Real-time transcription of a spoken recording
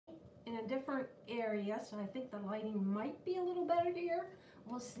a different area, so I think the lighting might be a little better here.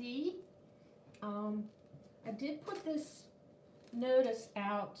 We'll see. I did put this notice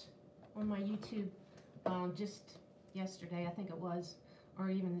out on my YouTube just yesterday, I think it was, or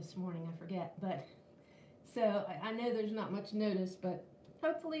even this morning, I forget. But so I know there's not much notice, but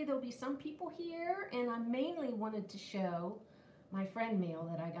hopefully there'll be some people here. And I mainly wanted to show my friend mail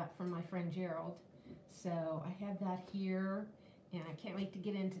that I got from my friend Gerald. So I have that here, and I can't wait to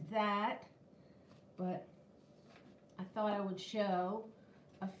get into that. But I thought I would show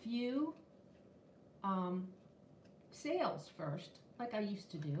a few sales first, like I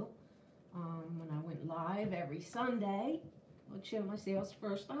used to do when I went live every Sunday. I would show my sales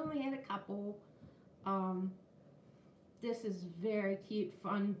first. I only had a couple. This is very cute,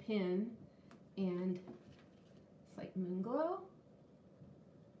 fun pin, and it's like moon glow.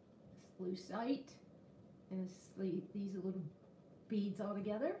 It's lucite, and it's these little beads all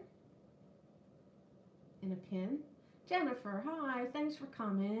together in a pin. Jennifer, hi, thanks for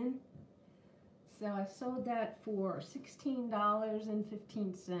coming. So I sold that for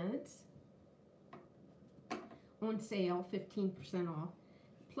 $16.15 on sale, 15% off,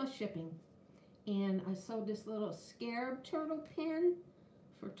 plus shipping. And I sold this little scarab turtle pin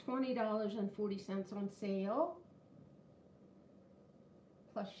for $20.40 on sale,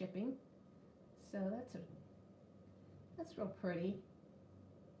 plus shipping. So that's real pretty.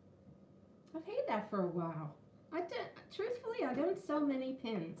 I've had that for a while. Truthfully, I don't sell many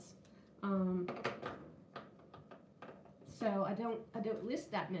pins. So I don't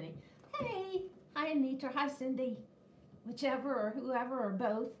list that many. Hey, hi Anita, hi Cindy, whichever or whoever or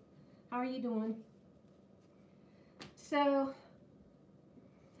both. How are you doing? So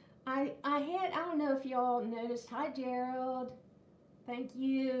I don't know if y'all noticed. Hi Gerald, thank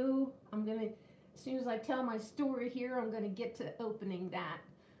you. As soon as I tell my story here, I'm gonna get to opening that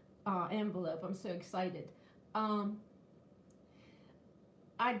envelope. I'm so excited.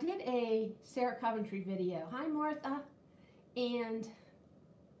 I did a Sarah Coventry video. Hi Martha. And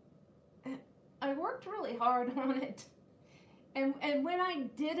I worked really hard on it. And when I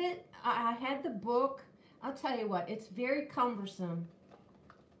did it, I had the book. I'll tell you what, it's very cumbersome.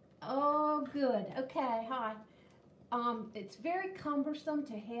 Oh, good. Okay, hi. It's very cumbersome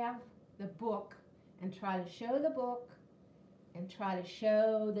to have the book and try to show the book and try to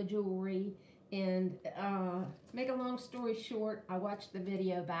show the jewelry. And make a long story short, I watched the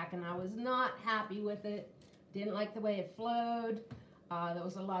video back and I was not happy with it. Didn't like the way it flowed. There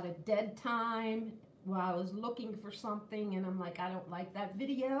was a lot of dead time while I was looking for something, and I'm like, I don't like that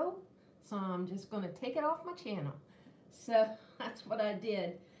video, so I'm just going to take it off my channel. So that's what I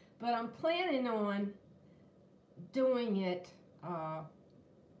did. But I'm planning on doing it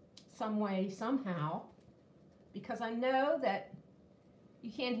some way, somehow, because I know that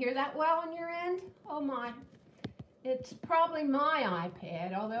you can't hear that well on your end. Oh my. It's probably my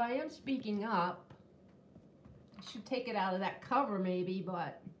iPad, although I am speaking up. I should take it out of that cover maybe,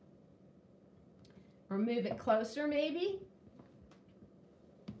 but or move it closer maybe.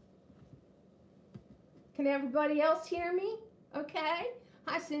 Can everybody else hear me? Okay.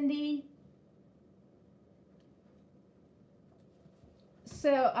 Hi Cindy.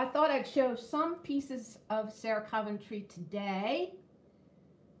 So I thought I'd show some pieces of Sarah Coventry today.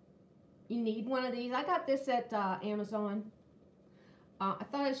 You need one of these. I got this at Amazon. I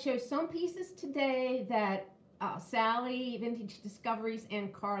thought I'd show some pieces today that Sally, Vintage Discoveries,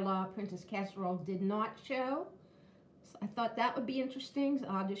 and Carla, Princess Casserole, did not show. So I thought that would be interesting. So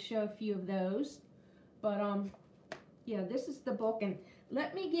I'll just show a few of those. But yeah, this is the book. And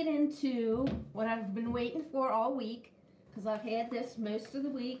let me get into what I've been waiting for all week, because I've had this most of the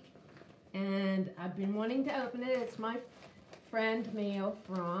week. And I've been wanting to open it. It's my friend mail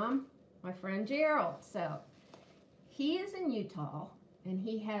from my friend Gerald. So he is in Utah, and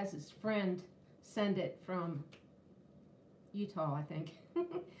he has his friend send it from Utah, I think.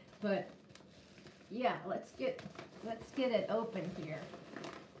 But yeah, let's get it open here.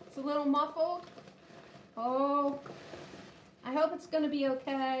 It's a little muffled. Oh, I hope it's going to be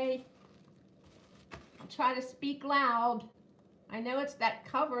okay. I'll try to speak loud. I know it's that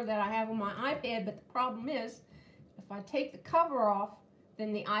cover that I have on my iPad, but the problem is if I take the cover off,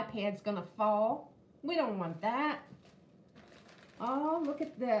 then the iPad's going to fall. We don't want that. Oh, look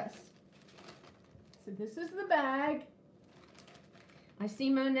at this. So this is the bag. I see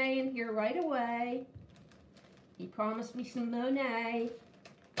Monet in here right away. He promised me some Monet.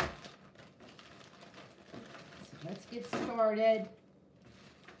 So let's get started.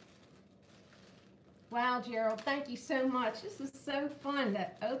 Wow, Gerald, thank you so much. This is so fun to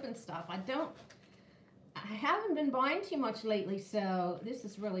open stuff. I I haven't been buying too much lately, so this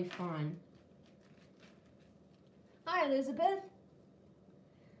is really fun. Hi, Elizabeth.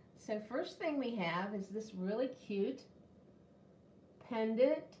 So first thing we have is this really cute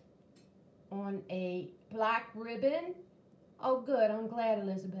pendant on a black ribbon. Oh, good. I'm glad,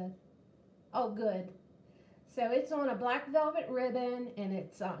 Elizabeth. Oh, good. So it's on a black velvet ribbon, and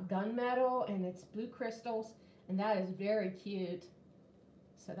it's gunmetal, and it's blue crystals, and that is very cute.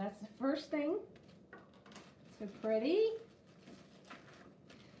 So that's the first thing. So pretty.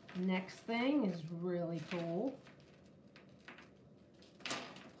 Next thing is really cool.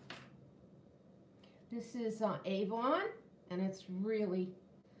 This is Avon, and it's really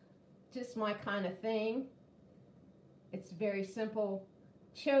just my kind of thing. It's very simple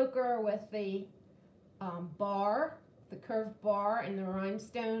choker with the bar, the curved bar, and the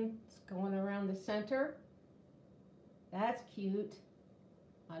rhinestones going around the center. That's cute.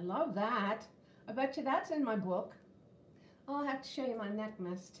 I love that. I bet you that's in my book. I'll have to show you my neck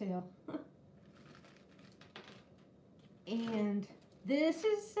mess too. And this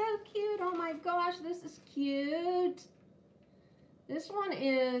is so cute. Oh my gosh, this is cute. This one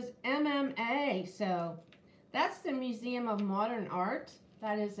is MMA, so that's the Museum of Modern Art.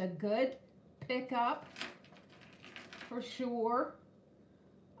 That is a good pickup for sure.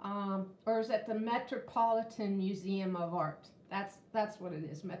 Or is that the Metropolitan Museum of Art? That's what it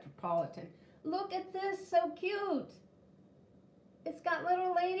is, Metropolitan. Look at this, so cute. It's got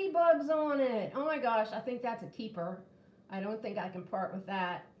little ladybugs on it. Oh my gosh, I think that's a keeper. I don't think I can part with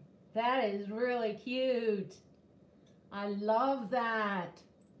that. That is really cute. I love that.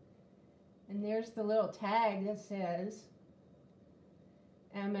 And there's the little tag that says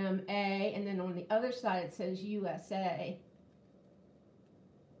MMA, and then on the other side it says USA.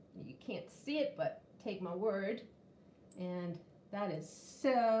 You can't see it, but take my word. And that is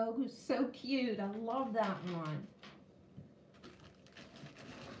so cute. I love that one.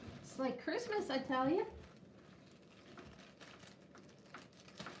 It's like Christmas, I tell you.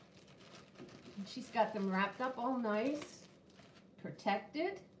 She's got them wrapped up all nice,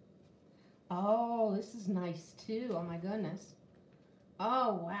 protected. Oh, this is nice too. Oh my goodness.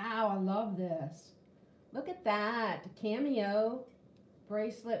 Oh wow, I love this. Look at that, a cameo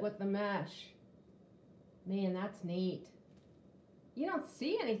bracelet with the mesh. Man, that's neat. You don't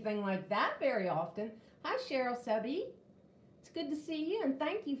see anything like that very often. Hi, Cheryl Sebi. It's good to see you, and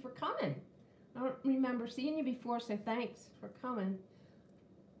thank you for coming. I don't remember seeing you before, so thanks for coming.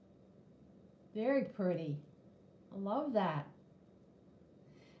 Very pretty. I love that.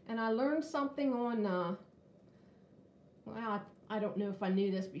 And I learned something on, well, I don't know if I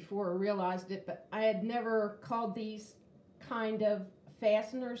knew this before or realized it, but I had never called these kind of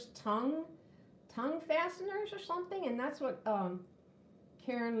fasteners tongue fasteners or something, and that's what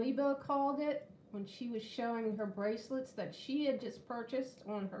Karen Lebo called it when she was showing her bracelets that she had just purchased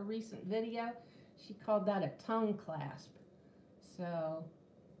on her recent video. She called that a tongue clasp. So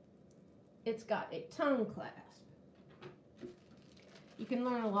it's got a tongue clasp. You can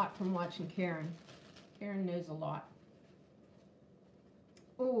learn a lot from watching Karen. Karen knows a lot.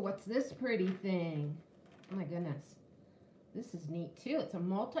 Oh, what's this pretty thing? Oh my goodness. This is neat too. It's a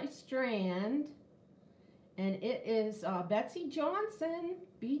multi-strand, and it is Betsy Johnson,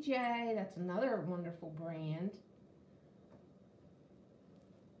 BJ. That's another wonderful brand.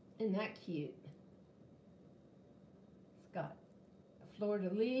 Isn't that cute? It's got a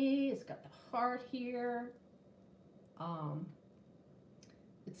fleur-de-lis. It's got the heart here.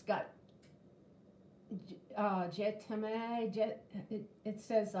 It's got Je t'aime, it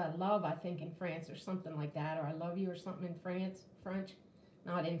says love, I think, in France or something like that, or I love you or something in French,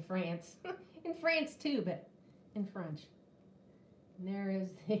 not in France, in France too, but in French. And there is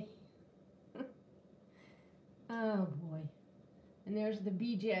the, oh boy, and there's the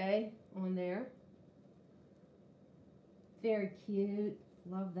BJ on there. Very cute,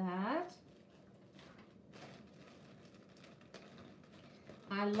 love that.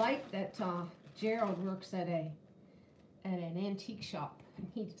 I like that Gerald works at an antique shop, and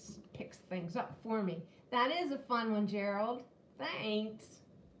he just picks things up for me. That is a fun one, Gerald. Thanks.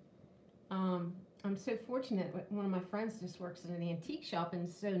 I'm so fortunate. One of my friends just works at an antique shop, and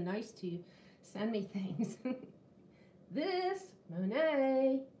it's so nice to send me things. This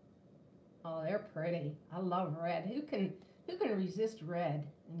Monet. Oh, they're pretty. I love red. Who can resist red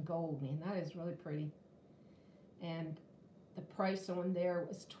and gold? Man, that is really pretty. And the price on there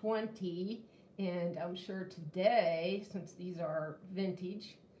was $20. And I'm sure today, since these are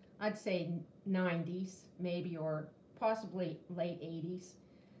vintage, I'd say 90s maybe, or possibly late 80s.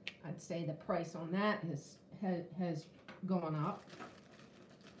 I'd say the price on that has gone up.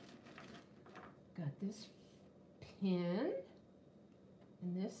 Got this pin.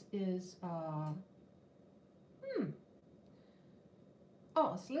 And this is, oh,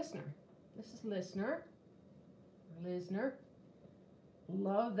 it's Listener. This is Listener.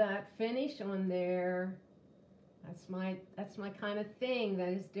 Love that finish on there. That's my kind of thing. That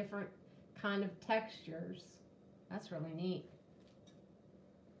is different kind of textures. That's really neat.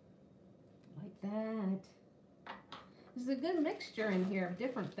 Like that. There's a good mixture in here of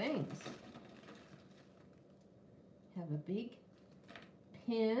different things. Have a big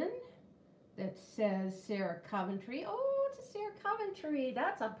pin that says Sarah Coventry. Oh, it's a Sarah Coventry.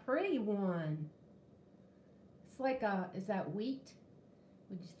 That's a pretty one. It's like is that wheat?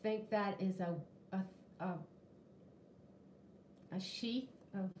 Would you think that is a sheath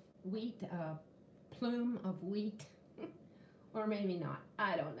of wheat, a plume of wheat? Or maybe not.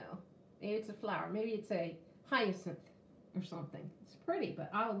 I don't know. Maybe it's a flower. Maybe it's a hyacinth or something. It's pretty, but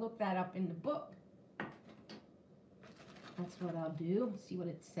I'll look that up in the book. That's what I'll do. See what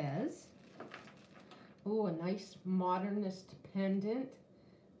it says. Oh, a nice modernist pendant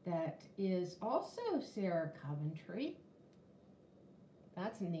that is also Sarah Coventry.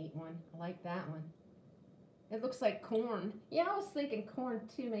 That's a neat one. I like that one. It looks like corn. Yeah, I was thinking corn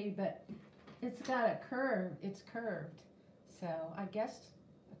too maybe, but it's got a curve. It's curved. So I guess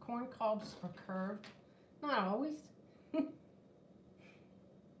the corn cobs are curved. Not always.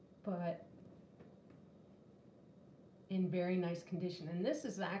 But in very nice condition. And this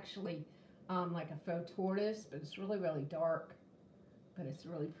is actually like a faux tortoise, but it's really, really dark. But it's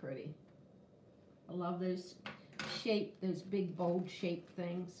really pretty. I love those those big bold shaped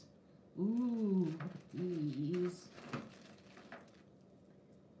things. Ooh, look at these.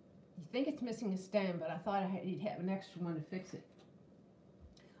 You think it's missing a stem, but I thought you'd have an extra one to fix it.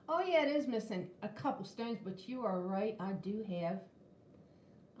 Oh yeah, it is missing a couple stones, but you are right. I do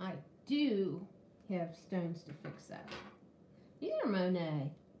have stones to fix that. These are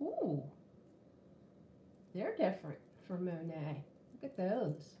Monet. Ooh, they're different for Monet. Look at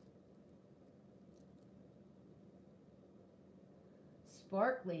those.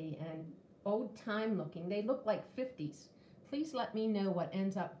 Sparkly and old time looking. They look like 50s. Please let me know what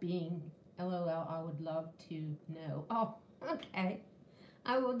ends up being. LOL, I would love to know. Oh, okay.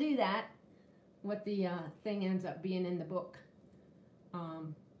 I will do that. What the thing ends up being in the book.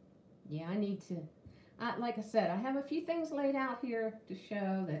 Yeah, I need to, like I said, I have a few things laid out here to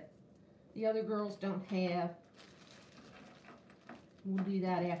show that the other girls don't have. We'll do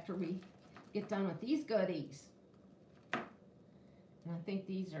that after we get done with these goodies. And I think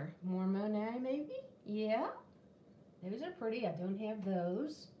these are more Monet, maybe? Yeah. Those are pretty. I don't have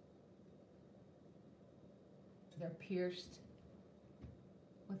those. They're pierced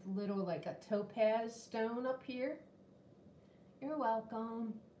with little, like a topaz stone up here. You're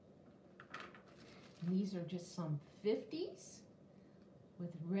welcome. And these are just some 50s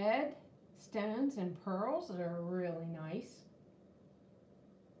with red stones and pearls that are really nice.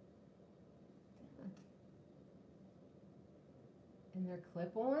 And they're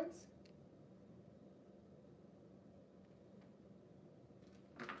clip-ons.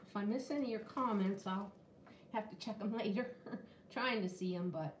 If I miss any of your comments, I'll have to check them later. Trying to see them,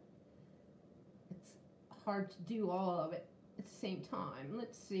 but it's hard to do all of it at the same time.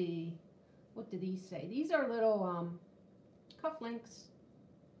 Let's see. What do these say? These are little cufflinks.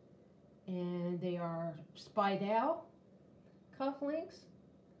 And they are Spidell cufflinks,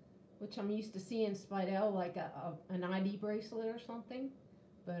 which I'm used to seeing Spidell like an ID bracelet or something.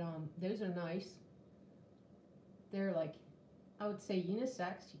 But those are nice. They're like, I would say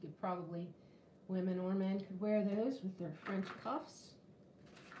unisex. You could probably, women or men could wear those with their French cuffs.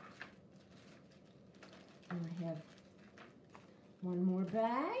 And I have one more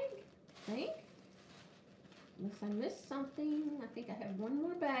bag, I think. Unless I missed something. I think I have one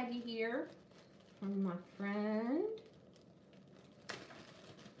more baggie here from my friend.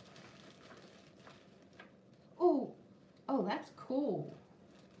 Oh, that's cool.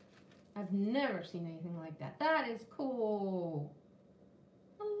 I've never seen anything like that. That is cool.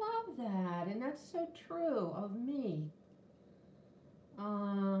 I love that, and that's so true of me.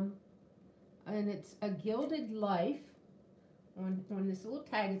 And it's a gilded life. On this little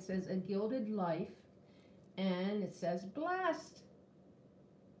tag, it says a gilded life, and it says blessed.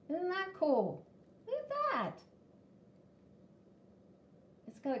 Isn't that cool? Look at that.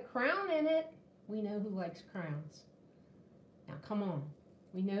 It's got a crown in it. We know who likes crowns. Now, come on.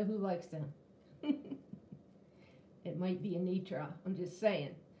 We know who likes them. It might be Anitra, I'm just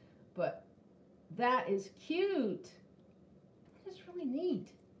saying. But that is cute. That's really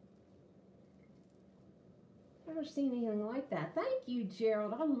neat. Never seen anything like that. Thank you,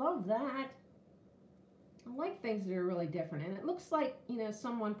 Gerald. I love that. I I like things that are really different, and it looks like, you know,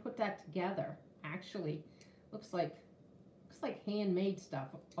 someone put that together. Actually, looks like handmade stuff.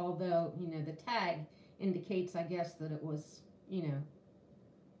 Although, you know, the tag indicates, I guess, that it was, you know,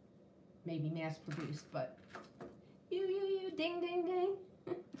 maybe mass produced. But you, ding, ding, ding,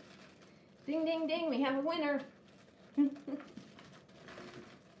 ding, ding, ding. We have a winner.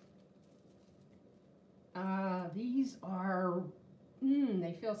 These are,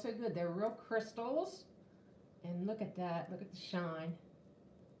 they feel so good. They're real crystals. And look at that. Look at the shine.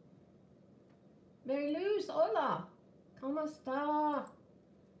 Mary Luz, hola. ¿Cómo está?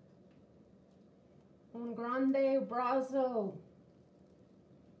 Un grande abrazo.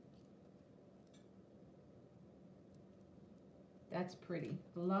 That's pretty.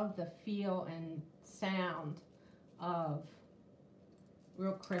 Love the feel and sound of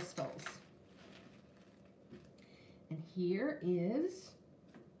real crystals. And here is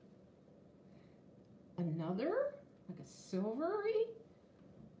another, like a silver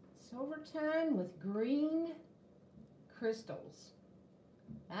tone with green crystals.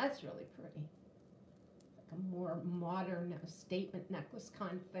 That's really pretty. Like a more modern statement necklace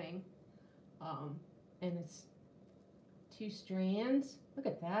kind of thing. And it's 2 strands. Look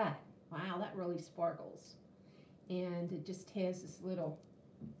at that. Wow, that really sparkles. And it just has this little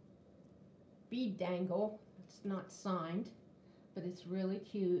bead dangle. It's not signed, but it's really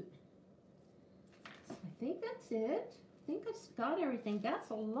cute. So I think that's it. I think I've got everything.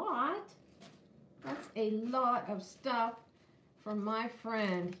 That's a lot. That's a lot of stuff from my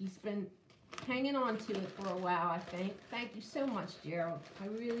friend. He's been hanging on to it for a while, I think. Thank you so much, Gerald. I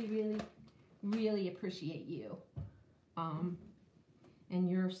really, really, really appreciate you. And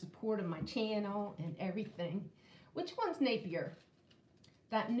your support of my channel and everything. Which one's Napier?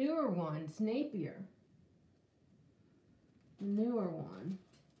 That newer one's Napier. The newer one.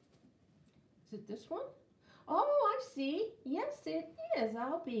 Is it this one? Oh, I see. Yes, it is.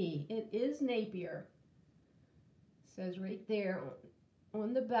 It is Napier. It says right there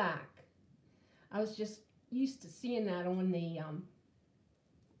on the back. I was just used to seeing that on the,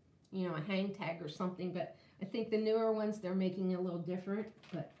 you know, a hang tag or something, but I think the newer ones, they're making it a little different,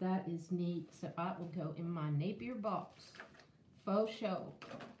 but that is neat. So I will go in my Napier box. Faux show.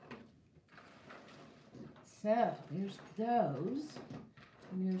 So there's those.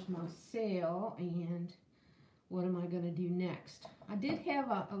 And there's my sale. And what am I going to do next? I did have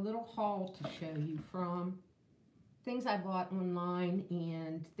a little haul to show you from things I bought online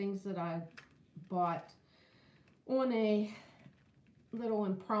and things that I bought on a little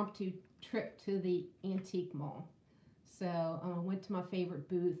impromptu trip to the antique mall. So I went to my favorite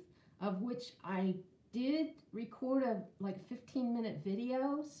booth, of which I did record a 15-minute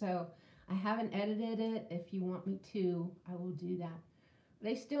video, so I haven't edited it. If you want me to, I will do that. Are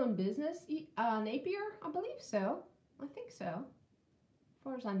they still in business? Napier? I believe so. I think so, as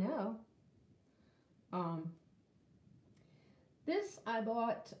far as I know. This I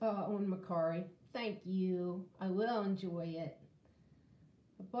bought on Mercari. Thank you. I will enjoy it.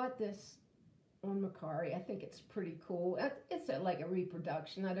 I bought this on Mercari. I think it's pretty cool. It's like a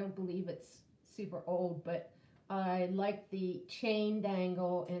reproduction. I don't believe it's super old, but I like the chain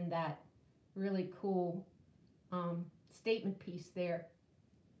dangle and that really cool statement piece there.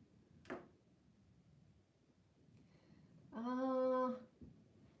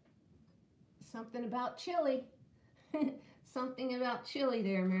 Something about chili. Something about chili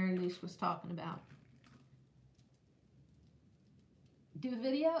there Mary Luz was talking about. Do a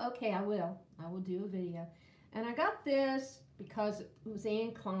video? Okay, I will. I will do a video. And I got this because it was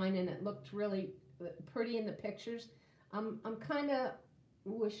Anne Klein and it looked really pretty in the pictures. I'm kind of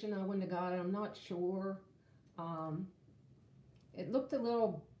wishing I wouldn't have got it. I'm not sure. It looked a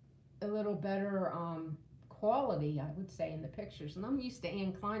little better quality, I would say, in the pictures. And I'm used to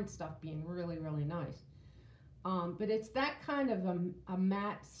Anne Klein stuff being really, really nice. But it's that kind of a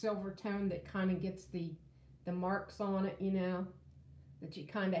matte silver tone that kind of gets the marks on it, you know, that you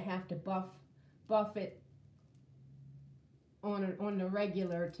kind of have to buff it on the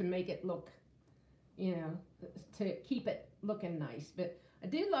regular to make it look, you know, to keep it looking nice. But I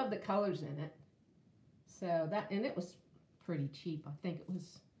do love the colors in it. So that, and it was pretty cheap. I think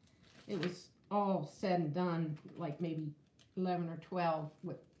it was all said and done like maybe 11 or 12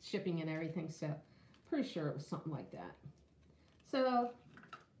 with shipping and everything. So pretty sure it was something like that. So,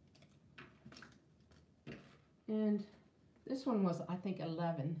 and this one was, I think,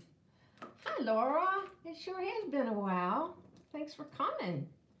 11. Hi, Laura. It sure has been a while. Thanks for coming.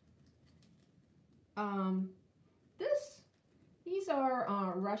 These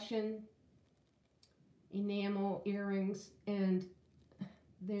are Russian enamel earrings, and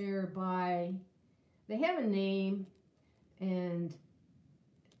they they have a name, and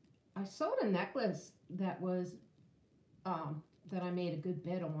I sold a necklace that was that I made a good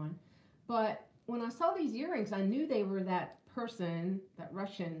bid on. But when I saw these earrings, I knew they were that person, that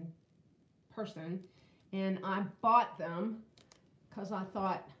Russian person, and I bought them because I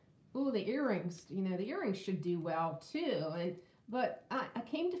thought, oh, the earrings, you know, the earrings should do well too. But I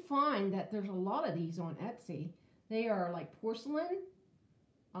came to find that there's a lot of these on Etsy. They are like porcelain.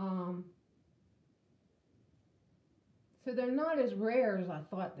 So they're not as rare as I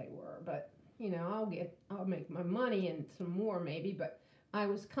thought they were, but you know, I'll make my money and some more maybe, but I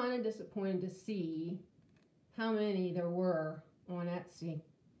was kind of disappointed to see how many there were on Etsy.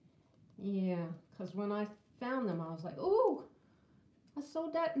 Yeah, because when I found them, I was like, ooh, I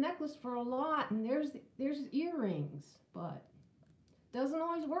sold that necklace for a lot, and there's earrings, but doesn't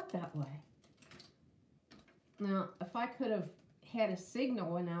always work that way. Now, if I could have had a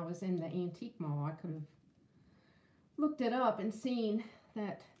signal when I was in the antique mall, I could have looked it up and seen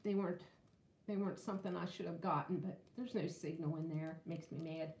that they weren't something I should have gotten, but there's no signal in there. It makes me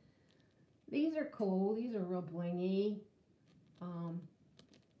mad. These are cool. These are real blingy.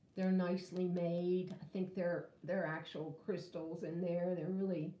 They're nicely made. I think they're actual crystals in there. They're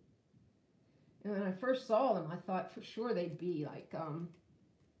really, and when I first saw them, I thought for sure they'd be like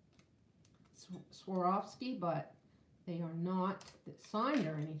Swarovski, but they are not signed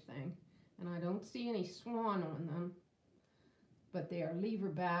or anything. And I don't see any swan on them, but they are lever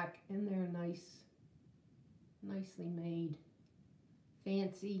back and they're nicely made,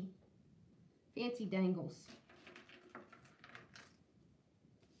 fancy dangles.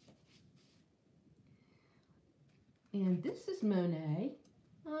 And this is Monet.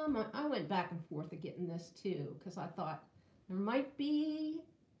 I went back and forth of getting this too because I thought there might be,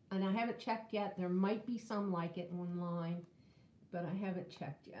 and I haven't checked yet, there might be some like it online, but I haven't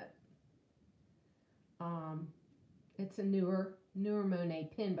checked yet. It's a newer Monet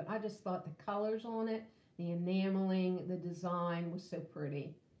pin, but I just thought the colors on it, the enameling, the design was so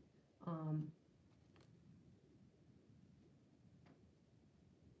pretty. I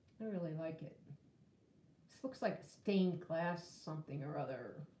really like it. This looks like a stained glass something or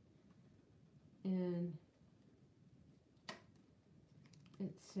other. And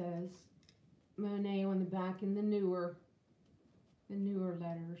it says Monet on the back in the newer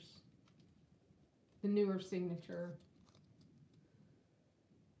letters, the newer signature.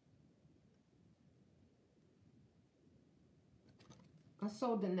 I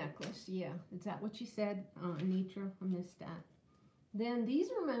sold the necklace, yeah. Is that what you said, Anitra? I missed that. Then these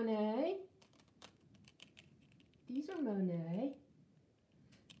are Monet. These are Monet.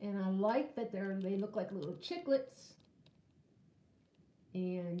 And I like that they look like little chiclets.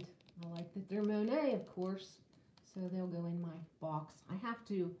 And I like that they're Monet, of course. So they'll go in my box. I have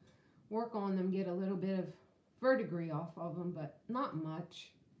to work on them, get a little bit of verdigris off of them, but not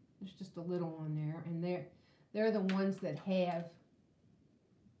much. There's just a little on there. And they're the ones that have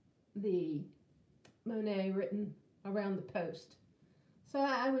the Monet written around the post. So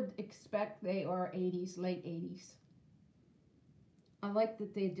I would expect they are 80s, late 80s. I like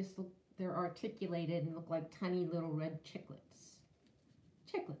that they're articulated and look like tiny little red chiclets.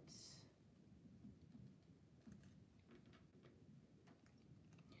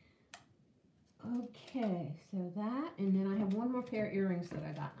 Okay, so that, and then I have one more pair of earrings that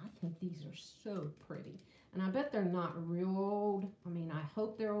I got. I think these are so pretty. And I bet they're not real old. I mean, I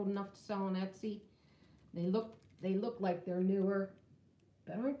hope they're old enough to sell on Etsy. They look like they're newer.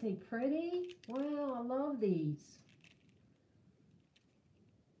 But aren't they pretty? Wow, I love these.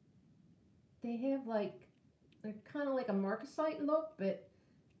 They have they're kind of like a marcasite look, but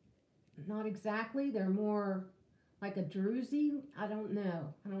not exactly. They're more like a druzy. I don't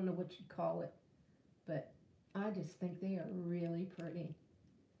know what you'd call it. But I just think they are really pretty.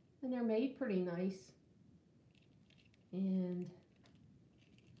 And they're made pretty nice. And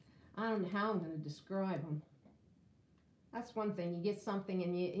I don't know how I'm going to describe them. That's one thing. You get something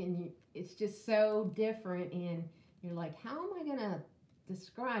and it's just so different, and you're like, how am I going to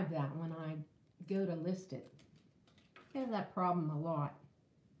describe that when I go to list it? I have that problem a lot.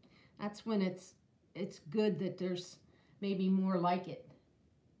 That's when it's good that there's maybe more like it.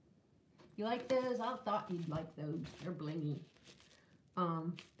 You like those? I thought you'd like those. They're blingy.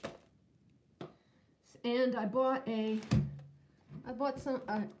 And I bought a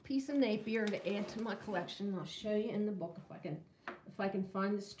piece of Napier to add to my collection. I'll show you in the book if I can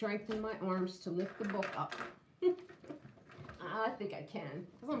find the strength in my arms to lift the book up. I think I can,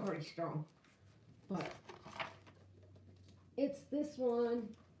 because I'm pretty strong. But it's this one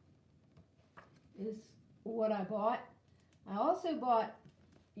is what I bought. I also bought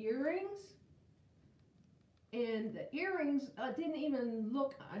earrings, And the earrings didn't even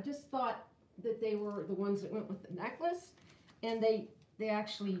look, I just thought that they were the ones that went with the necklace. And they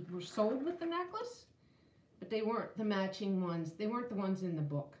actually were sold with the necklace, but they weren't the matching ones. They weren't the ones in the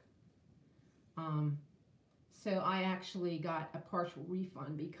book. So I actually got a partial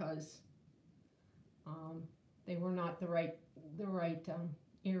refund because they were not the right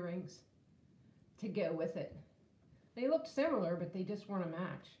earrings to go with it. They looked similar, but they just weren't a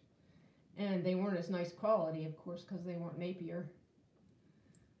match. And they weren't as nice quality, of course, because they weren't Napier.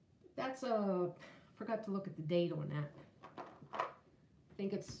 That's forgot to look at the date on that. I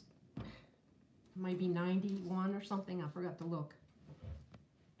think it might be 91 or something. I forgot to look.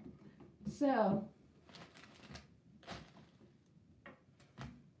 So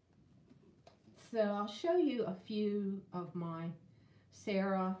I'll show you a few of my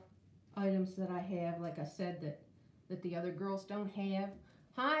Sarah items that I have, like I said, that the other girls don't have.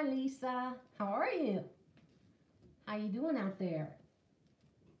 Hi, Lisa. How are you? How you doing out there?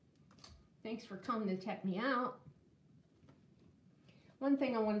 Thanks for coming to check me out. One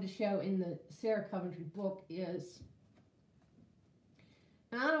thing I wanted to show in the Sarah Coventry book is,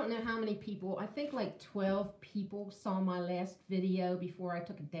 and I don't know how many people, I think like 12 people saw my last video before I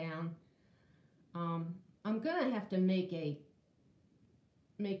took it down. I'm gonna have to make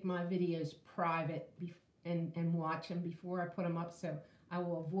my videos private and watch them before I put them up, so I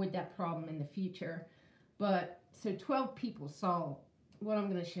will avoid that problem in the future. But so 12 people saw what I'm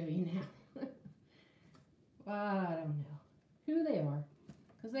going to show you now. I don't know who they are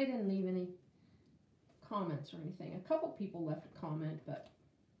because they didn't leave any comments or anything. A couple people left a comment, but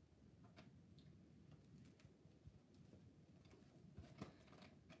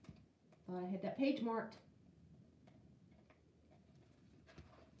I had that page marked.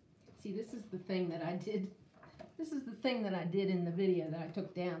 See, this is the thing that I did. This is the thing that I did in the video that I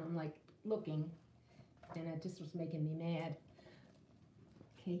took down. I'm like looking, and it just was making me mad.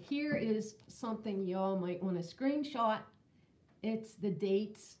 Okay, here is something y'all might want to screenshot. It's the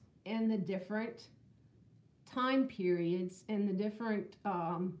dates and the different time periods and the different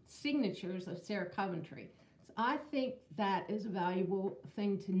signatures of Sarah Coventry. So I think that is a valuable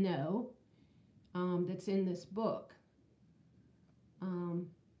thing to know that's in this book.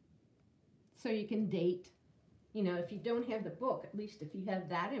 So you can date, you know, if you don't have the book, at least if you have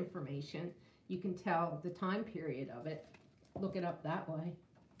that information, you can tell the time period of it. Look it up that way.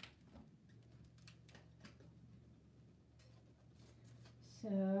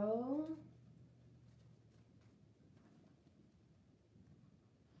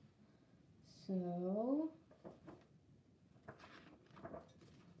 So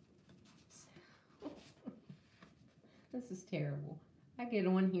this is terrible. I get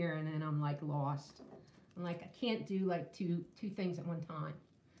on here and then I'm like lost. I'm like, I can't do like two things at one time.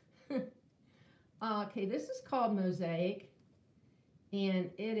 Okay, this is called Mosaic,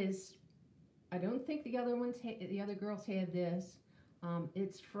 and it is, I don't think the other girls had this.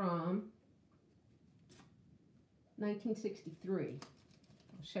 It's from 1963.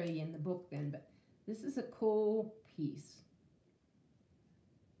 I'll show you in the book then, but this is a cool piece.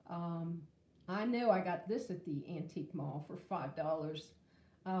 I know I got this at the antique mall for $5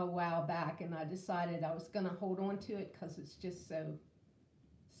 a while back, and I decided I was going to hold on to it because it's just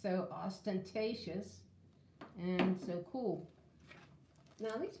so ostentatious and so cool.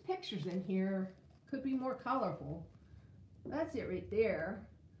 Now these pictures in here could be more colorful. That's it right there,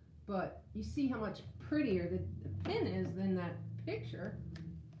 but you see how much prettier the pin is than that picture.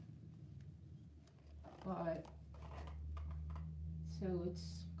 But so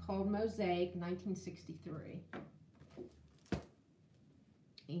it's called Mosaic 1963.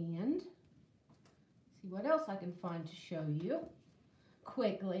 And see what else I can find to show you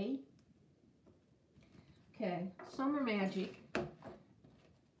quickly. Okay, Summer Magic.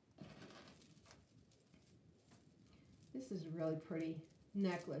 This is a really pretty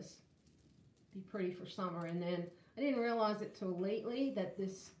necklace. Be pretty for summer. And then I didn't realize it till lately that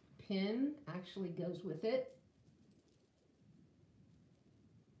this pin actually goes with it.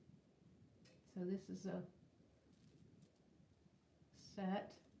 So this is a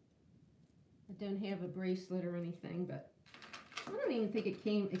set. I don't have a bracelet or anything, but I don't even think it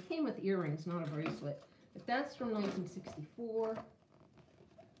came with earrings, not a bracelet. But that's from 1964.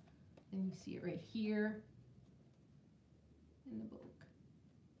 And you see it right here in the book.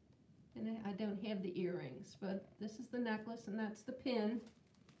 And I don't have the earrings, but this is the necklace and that's the pin.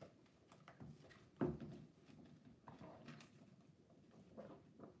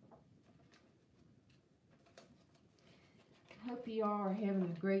 Hope you all are having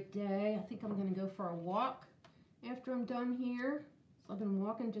a great day. I think I'm going to go for a walk after I'm done here. So I've been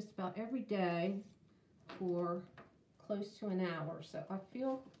walking just about every day for close to an hour, so I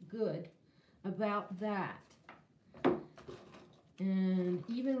feel good about that. And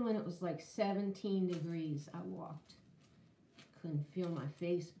even when it was like 17 degrees, I walked. Couldn't feel my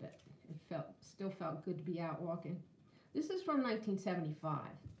face, but it still felt good to be out walking. This is from 1975.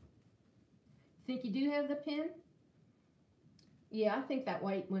 Think you do have the pin? Yeah, I think that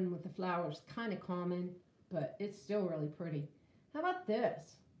white one with the flowers kind of common, but it's still really pretty. How about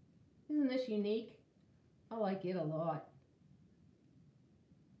this? Isn't this unique? I like it a lot.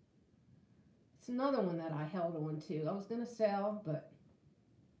 It's another one that I held on to. I was going to sell, but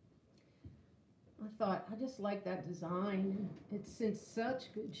I thought I just like that design. It's in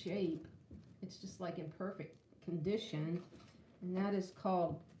such good shape. It's just like in perfect condition. And that is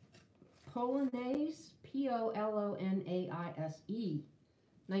called Polonaise, P-O-L-O-N-A-I-S-E,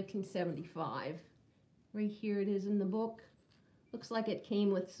 1975. Right here it is in the book. Looks like it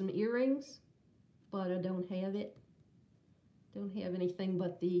came with some earrings, but I don't have it. Don't have anything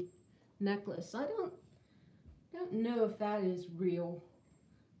but the necklace. I don't know if that is real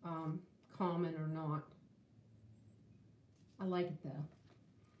common or not. I like it though.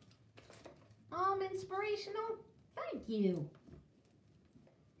 Inspirational. Thank you.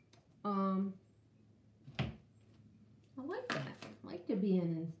 I like that. I like to be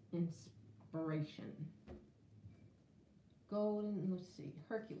an inspiration. Golden, let's see,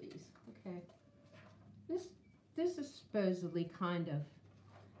 Hercules. Okay. This is supposedly kind of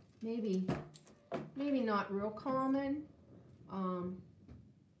maybe not real common.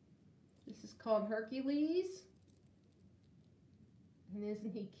 This is called Hercules. And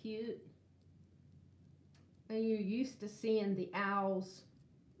isn't he cute? And you're used to seeing the owls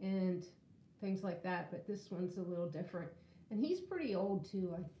and things like that, but this one's a little different. And he's pretty old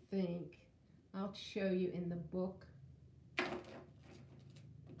too, I think. I'll show you in the book.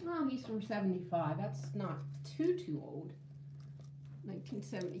 Oh, he's from 75. That's not too old.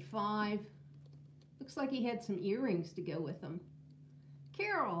 1975. Looks like he had some earrings to go with him.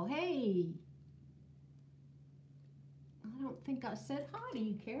 Carol, hey. I don't think I said hi to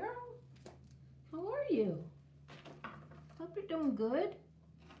you, Carol. How are you? Hope you're doing good.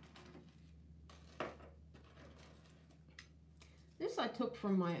 This I took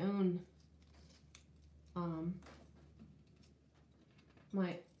from my own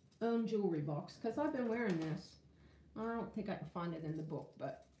jewelry box because I've been wearing this. I don't think I can find it in the book,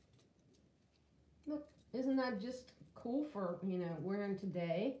 but look, isn't that just cool for, you know, wearing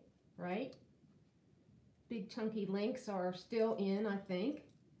today, right? Big chunky links are still in, I think,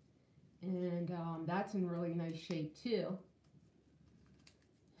 and that's in really nice shape too.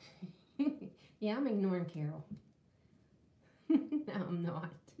 Yeah, I'm ignoring Carol. No, I'm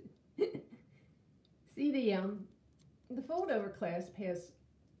not. See, the fold-over clasp has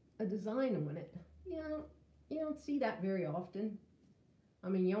a design on it. You don't see that very often. I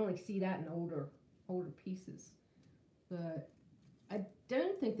mean, you only see that in older pieces. But I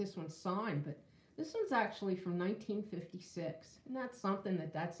don't think this one's signed, but this one's actually from 1956. And that's something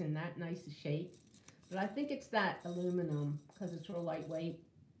that's in that nice a shape. But I think it's that aluminum because it's real lightweight.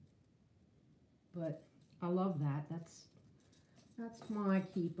 But I love that. That's my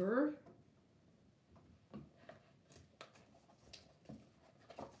keeper.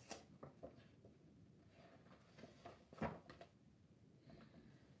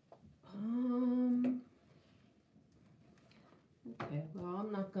 Okay, well,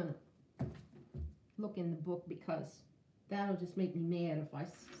 I'm not gonna look in the book because that'll just make me mad if I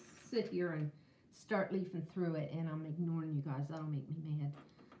sit here and start leafing through it and I'm ignoring you guys. That'll make me mad.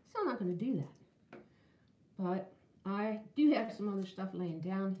 So I'm not gonna do that. But I do have some other stuff laying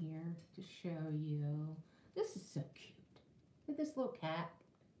down here to show you. This is so cute. Look at this little cat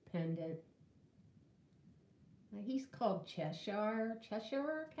pendant. He's called Cheshire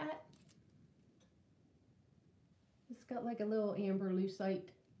cat. It's got like a little amber lucite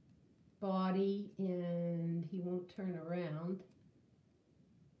body and he won't turn around.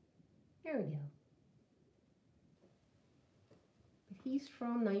 There we go. But he's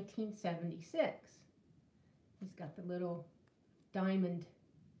from 1976. He's got the little diamond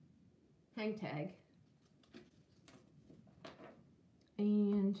hang tag.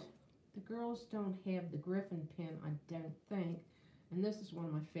 And the girls don't have the griffin pin, I don't think. And this is one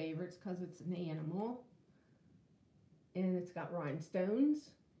of my favorites because it's an animal. And it's got rhinestones.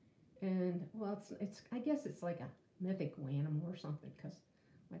 And, well, it's I guess it's like a mythical animal or something because,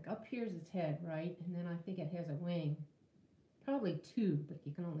 like, up here's its head, right? And then I think it has a wing. Probably two, but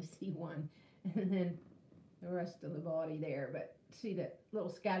you can only see one. And then the rest of the body there, but see the little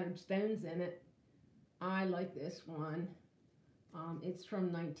scattered stones in it. I like this one. It's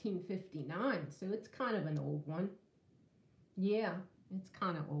from 1959, so it's kind of an old one. Yeah, it's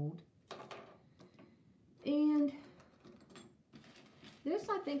kind of old. And this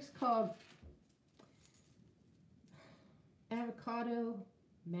I think is called Avocado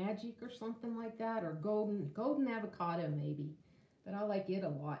Magic or something like that, or golden avocado maybe. But I like it a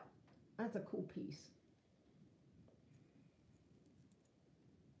lot. That's a cool piece.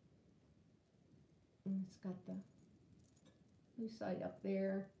 And it's got the lucite up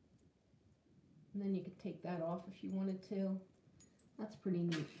there. And then you could take that off if you wanted to. That's pretty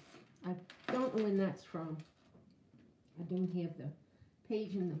neat. I don't know when that's from. I don't have the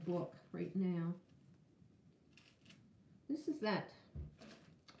page in the book right now. This is that.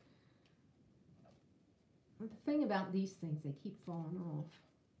 The thing about these things, they keep falling off.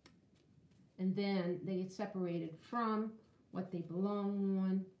 And then they get separated from what they belong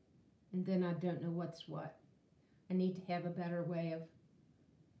on. And then I don't know what's what. I need to have a better way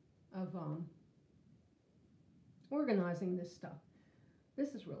of organizing this stuff.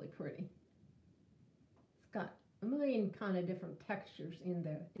 This is really pretty. It's got a million kind of different textures in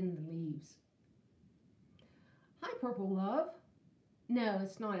the leaves. Hi, Purple Love. No,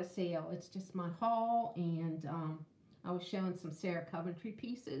 it's not a sale. It's just my haul, and I was showing some Sarah Coventry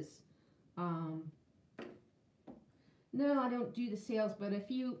pieces. No, I don't do the sales, but if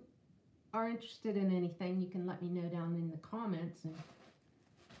you are interested in anything, you can let me know down in the comments and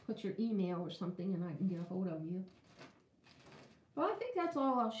put your email or something, and I can get a hold of you. Well, I think that's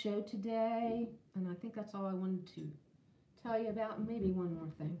all I'll show today, and I think that's all I wanted to tell you about, and maybe one more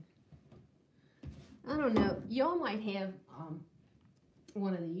thing. I don't know. Y'all might have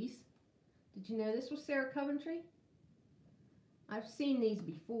one of these. Did you know this was Sarah Coventry? I've seen these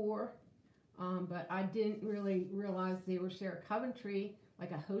before, but I didn't really realize they were Sarah Coventry,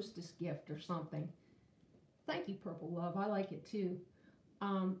 like a hostess gift or something. Thank you, Purple Love. I like it too.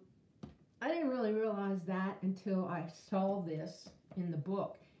 I didn't really realize that until I saw this in the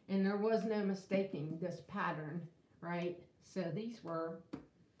book, and there was no mistaking this pattern, right? So these were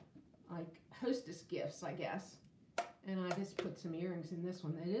like hostess gifts, I guess. And I just put some earrings in this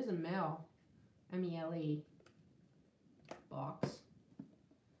one. It is a Mel, M-E-L-E box.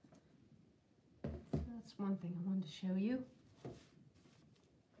 That's one thing I wanted to show you.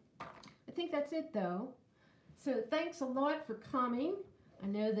 I think that's it though. So thanks a lot for coming. I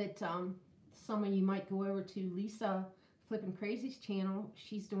know that some of you might go over to Lisa Flippin' Crazy's channel.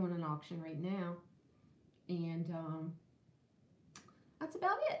 She's doing an auction right now. And that's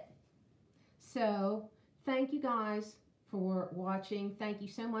about it. So thank you guys for watching. Thank you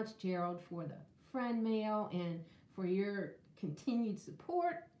so much, Gerald, for the friend mail and for your continued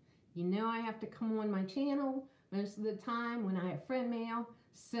support. You know I have to come on my channel most of the time when I have friend mail.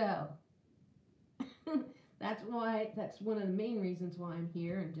 So that's one of the main reasons why I'm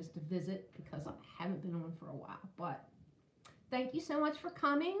here, and just to visit, because I haven't been on for a while. But thank you so much for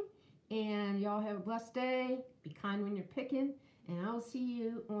coming, and y'all have a blessed day. Be kind when you're picking, and I'll see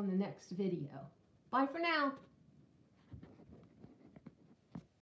you on the next video. Bye for now.